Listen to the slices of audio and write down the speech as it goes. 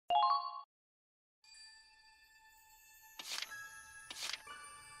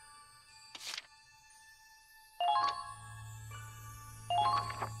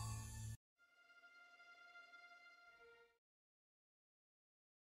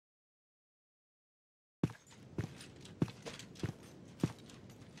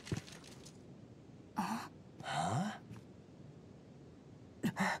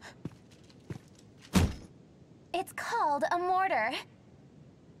called a mortar.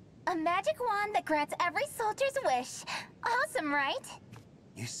 A magic wand that grants every soldier's wish. Awesome, right?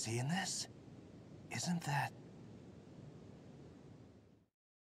 You seeing this? Isn't that...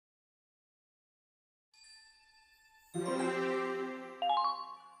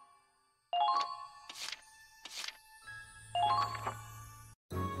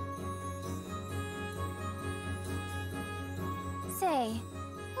 Say,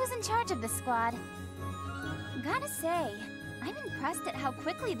 who's in charge of this squad? Gotta say, I'm impressed at how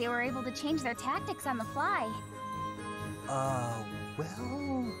quickly they were able to change their tactics on the fly.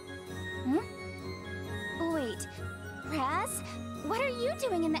 Well... Wait, Raz? What are you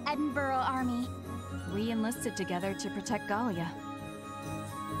doing in the Edinburgh army? We enlisted together to protect Gallia.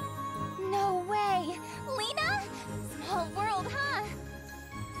 No way! Lena? Small world, huh?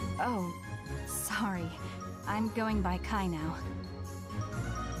 Oh, sorry. I'm going by Kai now.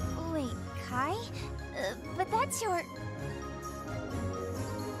 Wait, Kai? But that's your...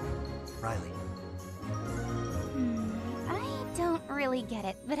 Riley. I don't really get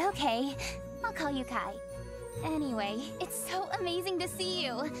it, but okay. I'll call you Kai. Anyway, it's so amazing to see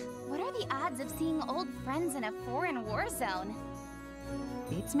you. What are the odds of seeing old friends in a foreign war zone?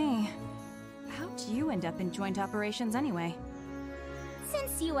 Beats me. How'd you end up in joint operations anyway?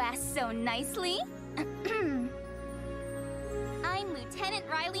 Since you asked so nicely... I'm Lieutenant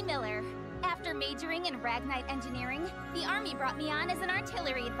Riley Miller. After majoring in Ragnite Engineering, the Army brought me on as an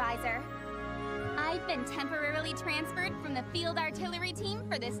artillery advisor. I've been temporarily transferred from the field artillery team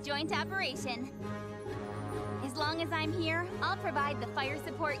for this joint operation. As long as I'm here, I'll provide the fire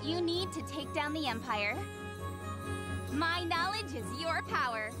support you need to take down the Empire. My knowledge is your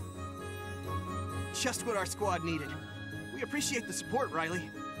power. Just what our squad needed. We appreciate the support, Riley.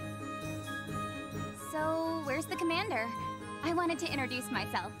 So, where's the commander? I wanted to introduce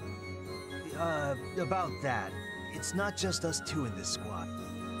myself. About that. It's not just us two in this squad.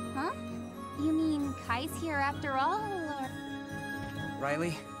 Huh? You mean Kai's here after all, or...?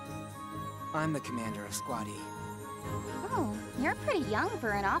 Riley, I'm the commander of Squad E. Oh, you're pretty young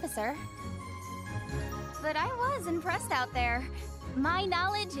for an officer. But I was impressed out there. My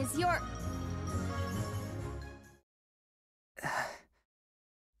knowledge is your...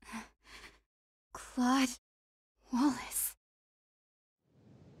 Claude Wallace.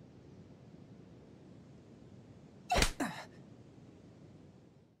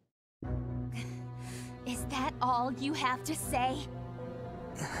 Is that all you have to say?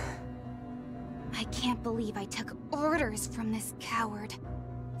 I can't believe I took orders from this coward.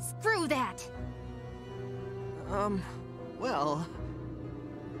 Screw that! Well...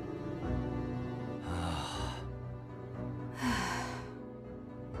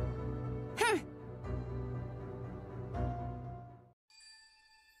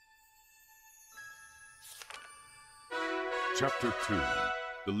 Chapter 2.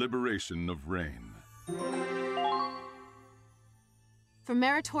 The Liberation of Rain. For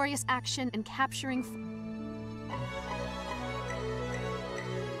meritorious action and capturing...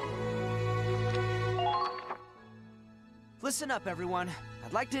 Listen up, everyone.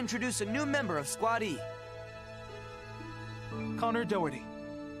 I'd like to introduce a new member of Squad E. Connor Doherty.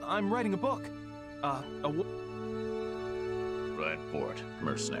 I'm writing a book. Ryan Port,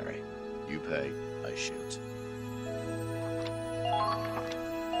 mercenary. You pay, I shoot.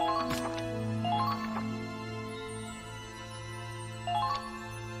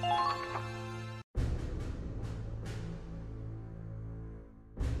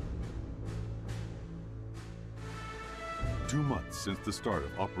 Two months since the start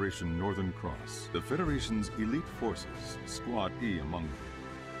of Operation Northern Cross, the Federation's elite forces, Squad E among them,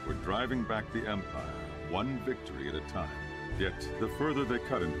 were driving back the Empire, one victory at a time. Yet, the further they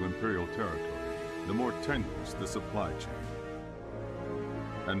cut into Imperial territory, the more tenuous the supply chain.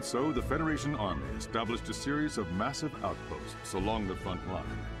 And so, the Federation Army established a series of massive outposts along the front line.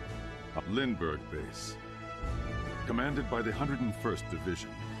 Lindbergh Base. Commanded by the 101st Division,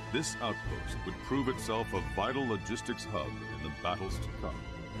 this outpost would prove itself a vital logistics hub in the battles to come.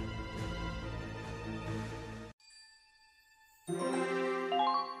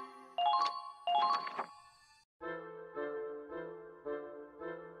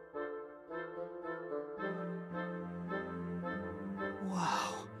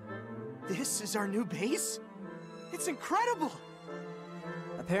 Wow. This is our new base? It's incredible!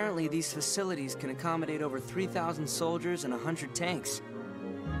 Apparently, these facilities can accommodate over 3,000 soldiers and 100 tanks.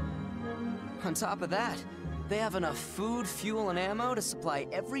 On top of that, they have enough food, fuel, and ammo to supply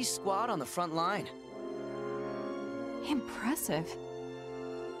every squad on the front line. Impressive.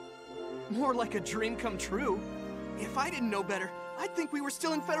 More like a dream come true. If I didn't know better, I'd think we were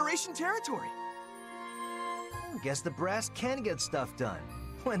still in Federation territory. Guess the brass can get stuff done.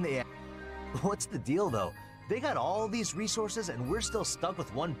 When they... What's the deal, though? They got all these resources and we're still stuck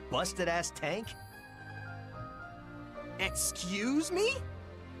with one busted-ass tank? Excuse me?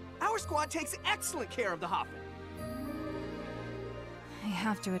 Our squad takes excellent care of the Hoffman. I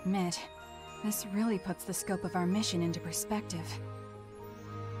have to admit, this really puts the scope of our mission into perspective.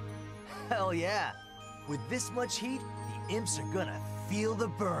 Hell yeah! With this much heat, the imps are gonna feel the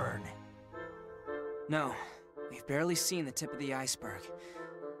burn. No, we've barely seen the tip of the iceberg.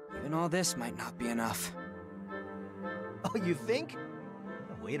 Even all this might not be enough. Oh, you think?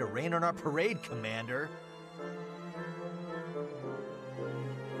 Way to rain on our parade, Commander.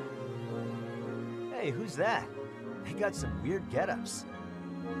 Hey, who's that? They got some weird get-ups.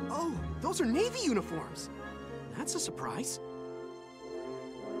 Oh, those are Navy uniforms. That's a surprise.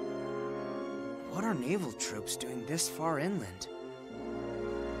 What are naval troops doing this far inland?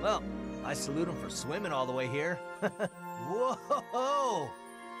 Well, I salute them for swimming all the way here. Whoa!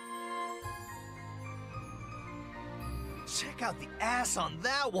 Check out the ass on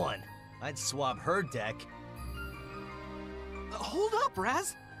that one! I'd swab her deck. Hold up,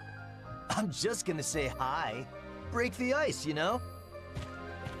 Raz. I'm just gonna say hi. Break the ice, you know?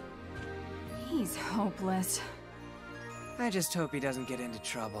 He's hopeless. I just hope he doesn't get into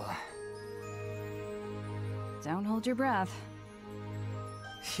trouble. Don't hold your breath.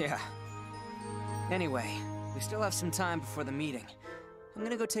 Yeah. Anyway, we still have some time before the meeting. I'm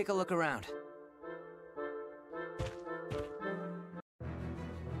gonna go take a look around.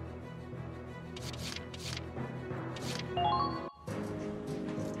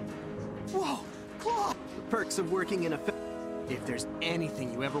 Whoa, Claw! The perks of working in a... If there's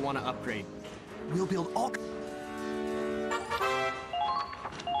anything you ever want to upgrade, we'll build all...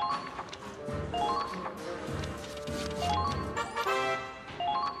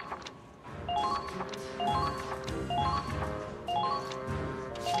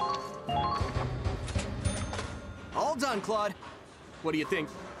 All done, Claude. What do you think?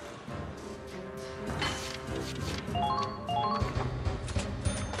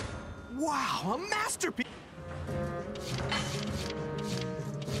 Wow, a masterpiece!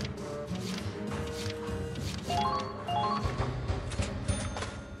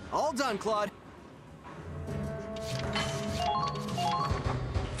 All done, Claude.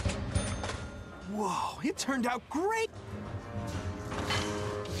 Whoa, it turned out great!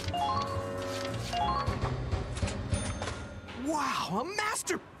 Wow, a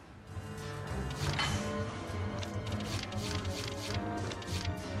master...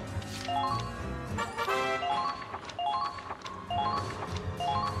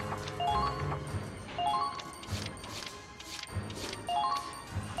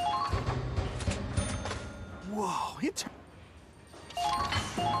 Whoa, it...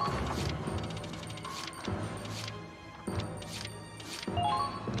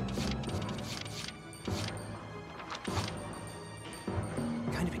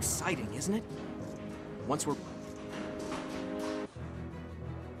 Kind of exciting, isn't it? Once we're...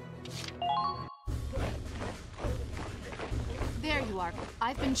 There you are.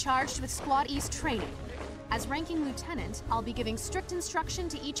 I've been charged with Squad East training. As ranking lieutenant, I'll be giving strict instruction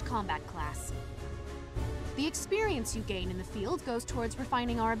to each combat class. The experience you gain in the field goes towards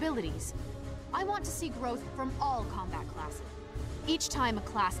refining our abilities. I want to see growth from all combat classes. Each time a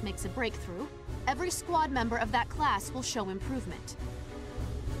class makes a breakthrough, every squad member of that class will show improvement.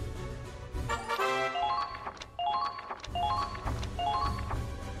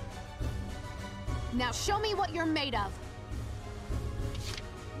 Now show me what you're made of.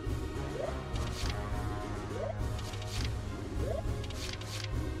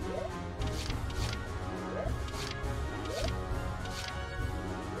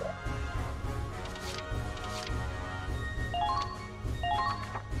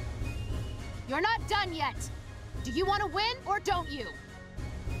 You're not done yet. Do you want to win or don't you?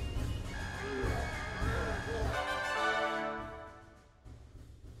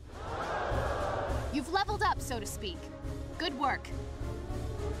 You've leveled up, so to speak. Good work.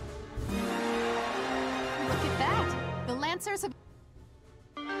 Look at that. The Lancers have...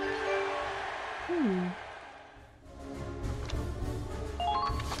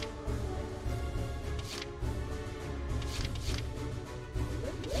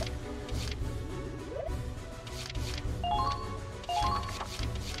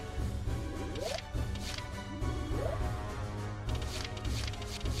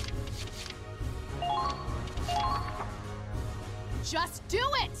 Just do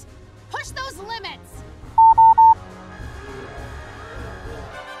it! Push those limits!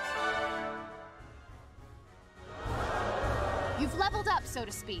 You've leveled up, so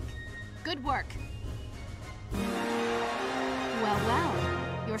to speak. Good work. Well,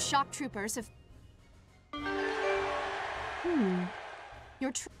 well. Your shock troopers have...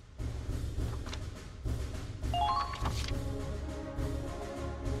 Your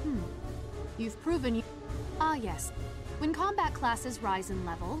You've proven you... Ah, yes. When combat classes rise in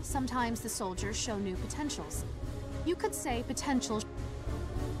level, sometimes the soldiers show new potentials. You could say potential...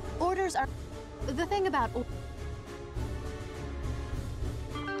 Orders are... The thing about...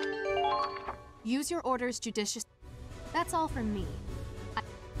 Use your orders judiciously. That's all from me.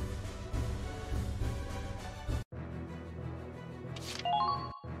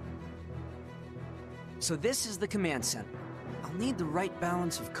 So this is the command center. I'll need the right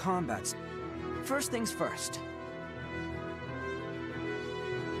balance of combats. First things first.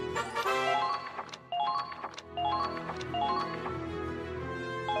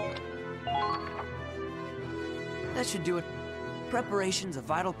 That should do it. Preparation's a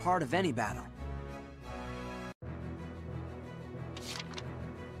vital part of any battle.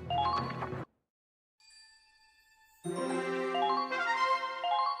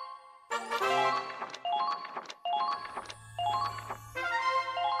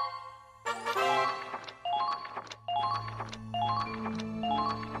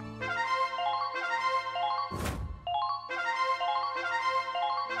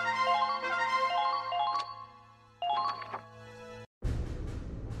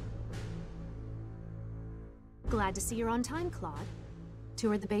 Glad to see you're on time, Claude.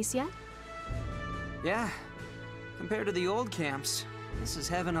 Toured the base yet? Yeah. Compared to the old camps, this is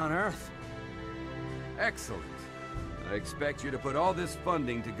heaven on earth. Excellent. I expect you to put all this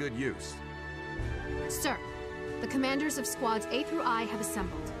funding to good use. Sir, the commanders of squads A through I have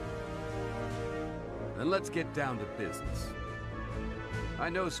assembled. Then let's get down to business. I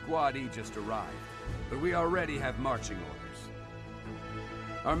know Squad E just arrived, but we already have marching orders.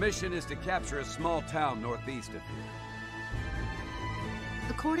 Our mission is to capture a small town northeast of here.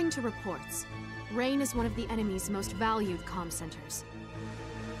 According to reports, Rain is one of the enemy's most valued comm centers.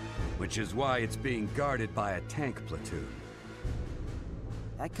 Which is why it's being guarded by a tank platoon.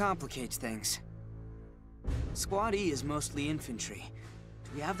 That complicates things. Squad E is mostly infantry.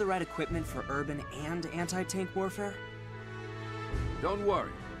 Do we have the right equipment for urban and anti-tank warfare? Don't worry.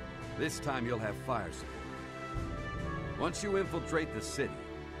 This time you'll have fire support. Once you infiltrate the city,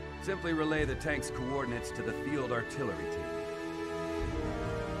 simply relay the tank's coordinates to the field artillery team.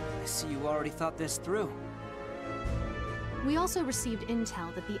 I see you already thought this through. We also received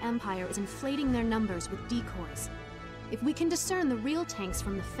intel that the Empire is inflating their numbers with decoys. If we can discern the real tanks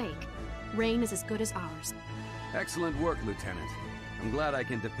from the fake, Rain is as good as ours. Excellent work, Lieutenant. I'm glad I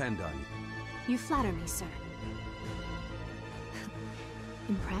can depend on you. You flatter me, sir.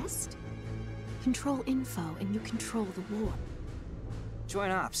 Impressed? Control info and you control the war.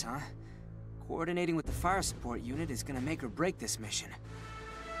 Joint ops, huh? Coordinating with the fire support unit is gonna make or break this mission.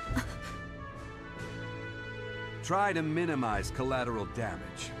 Try to minimize collateral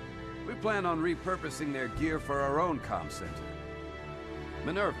damage. We plan on repurposing their gear for our own comm center.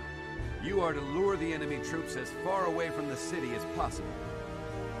 Minerva, you are to lure the enemy troops as far away from the city as possible.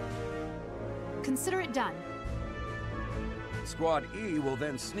 Consider it done. Squad E will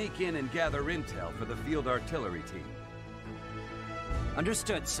then sneak in and gather intel for the field artillery team.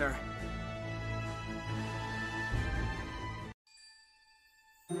 Understood, sir.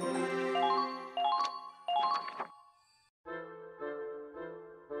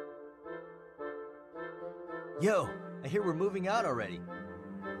 Yo, I hear we're moving out already.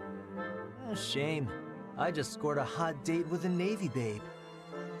 Shame. I just scored a hot date with a Navy babe.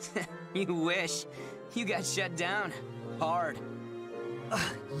 You wish. You got shut down. Hard.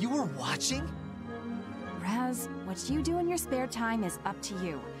 You were watching? Raz, what you do in your spare time is up to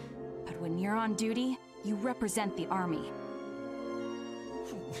you. But when you're on duty, you represent the army.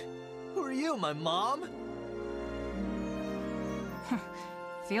 Who are you, my mom?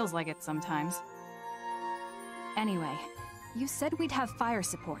 Feels like it sometimes. Anyway, you said we'd have fire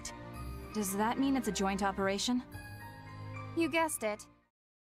support. Does that mean it's a joint operation? You guessed it.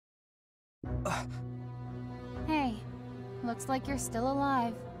 Hey, looks like you're still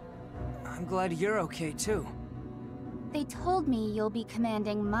alive. I'm glad you're okay, too. They told me you'll be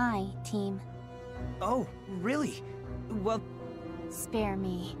commanding my team. Oh, really? Well... Spare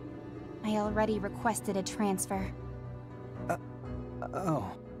me. I already requested a transfer.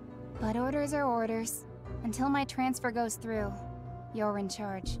 Oh. But orders are orders. Until my transfer goes through, you're in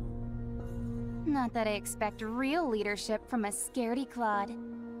charge. Not that I expect real leadership from a scaredy Claude.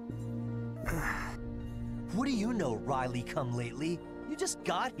 What do you know, Riley come lately? You just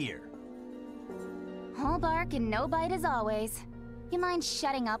got here. All bark and no bite as always. You mind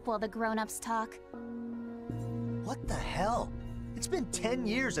shutting up while the grown-ups talk? What the hell? It's been 10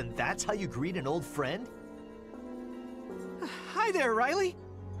 years and that's how you greet an old friend? Hi there, Riley!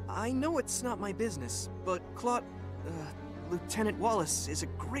 I know it's not my business, but Lieutenant Wallace is a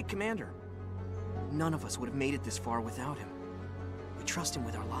great commander. None of us would have made it this far without him. We trust him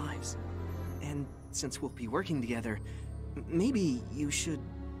with our lives. And since we'll be working together, maybe you should...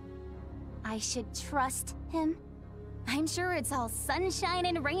 I should trust him? I'm sure it's all sunshine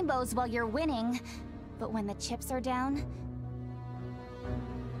and rainbows while you're winning. But when the chips are down...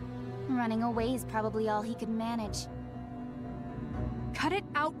 running away is probably all he could manage. Cut it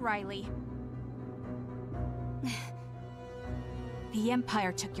out, Riley. The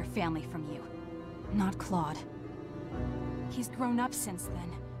Empire took your family from you, not Claude. He's grown up since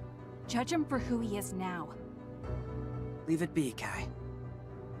then. Judge him for who he is now. Leave it be, Kai.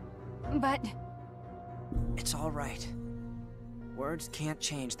 But... It's all right. Words can't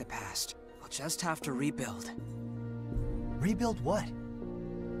change the past. We'll just have to rebuild. Rebuild what?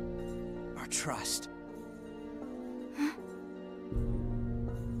 Our trust.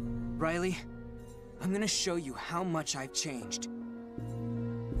 Riley, I'm gonna show you how much I've changed.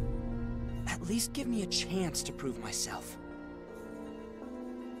 At least give me a chance to prove myself.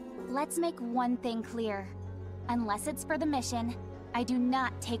 Let's make one thing clear. Unless it's for the mission, I do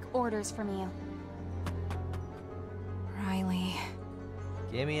not take orders from you. Riley...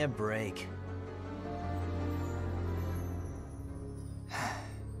 Give me a break.